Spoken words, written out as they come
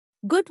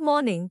Good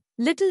morning,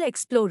 little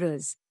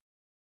explorers.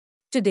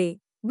 Today,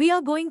 we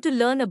are going to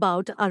learn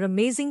about our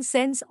amazing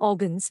sense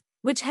organs,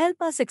 which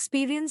help us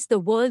experience the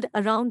world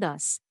around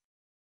us.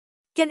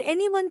 Can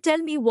anyone tell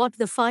me what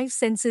the five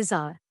senses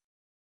are?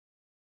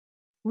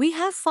 We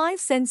have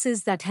five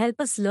senses that help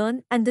us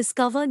learn and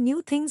discover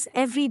new things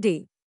every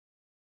day.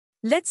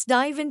 Let's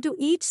dive into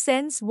each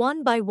sense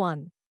one by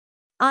one.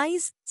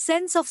 Eyes,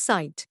 sense of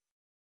sight.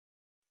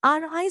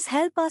 Our eyes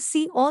help us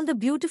see all the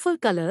beautiful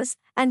colors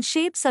and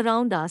shapes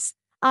around us.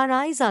 Our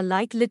eyes are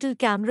like little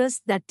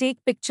cameras that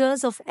take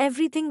pictures of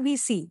everything we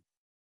see.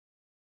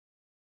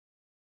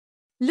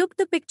 Look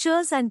the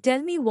pictures and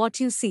tell me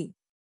what you see.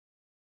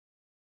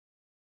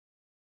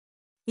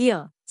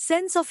 Ear,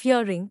 sense of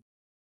hearing.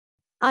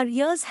 Our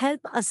ears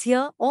help us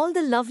hear all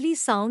the lovely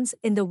sounds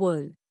in the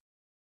world.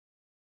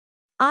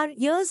 Our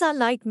ears are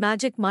like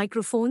magic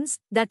microphones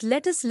that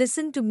let us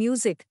listen to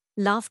music,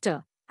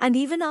 laughter, and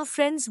even our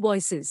friends'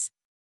 voices.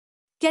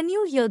 Can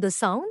you hear the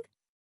sound?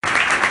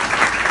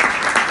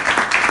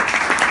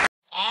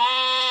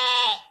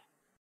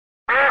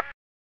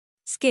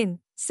 Skin,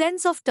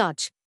 sense of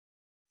touch.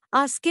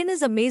 Our skin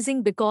is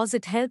amazing because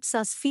it helps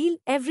us feel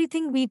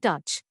everything we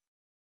touch.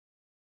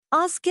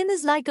 Our skin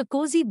is like a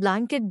cozy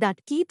blanket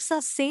that keeps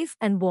us safe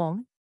and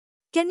warm.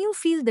 Can you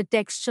feel the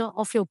texture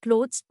of your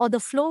clothes or the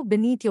floor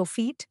beneath your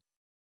feet?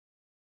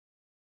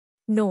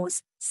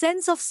 Nose,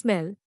 sense of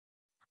smell.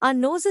 Our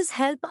noses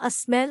help us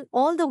smell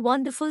all the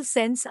wonderful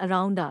scents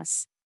around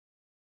us.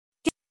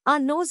 Our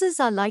noses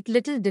are like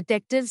little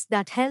detectives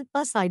that help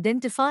us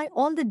identify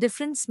all the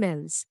different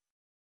smells.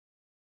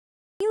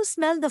 When you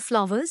smell the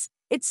flowers,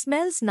 it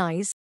smells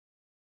nice.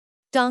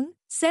 Tongue,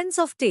 sense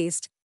of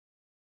taste.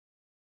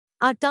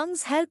 Our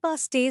tongues help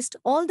us taste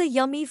all the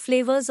yummy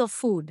flavors of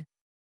food.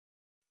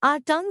 Our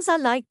tongues are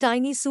like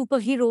tiny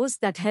superheroes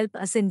that help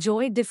us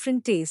enjoy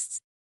different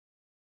tastes.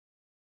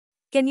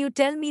 Can you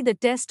tell me the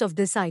taste of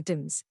these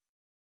items?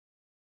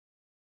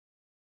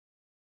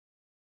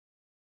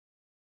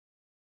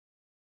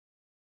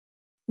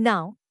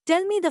 Now,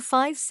 tell me the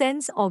five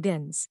sense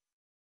organs.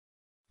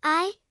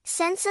 Eye,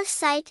 sense of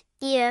sight,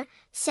 ear,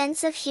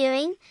 sense of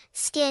hearing,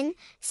 skin,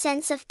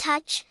 sense of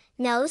touch,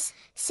 nose,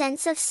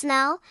 sense of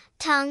smell,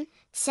 tongue,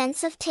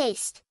 sense of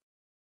taste.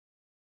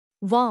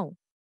 Wow!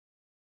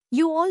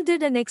 You all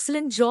did an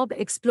excellent job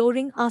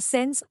exploring our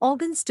sense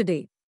organs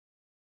today.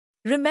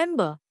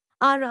 Remember,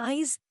 our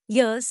eyes,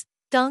 ears,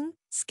 tongue,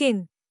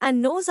 skin,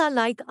 and nose are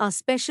like our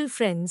special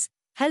friends,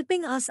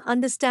 helping us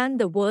understand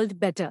the world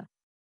better.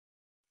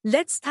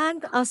 Let's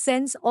thank our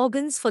sense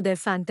organs for their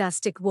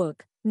fantastic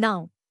work.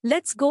 Now,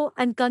 let's go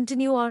and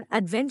continue our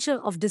adventure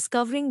of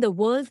discovering the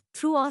world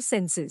through our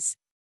senses.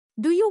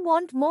 Do you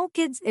want more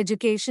kids'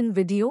 education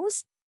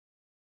videos?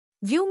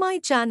 View my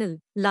channel,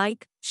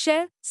 like,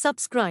 share,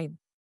 subscribe.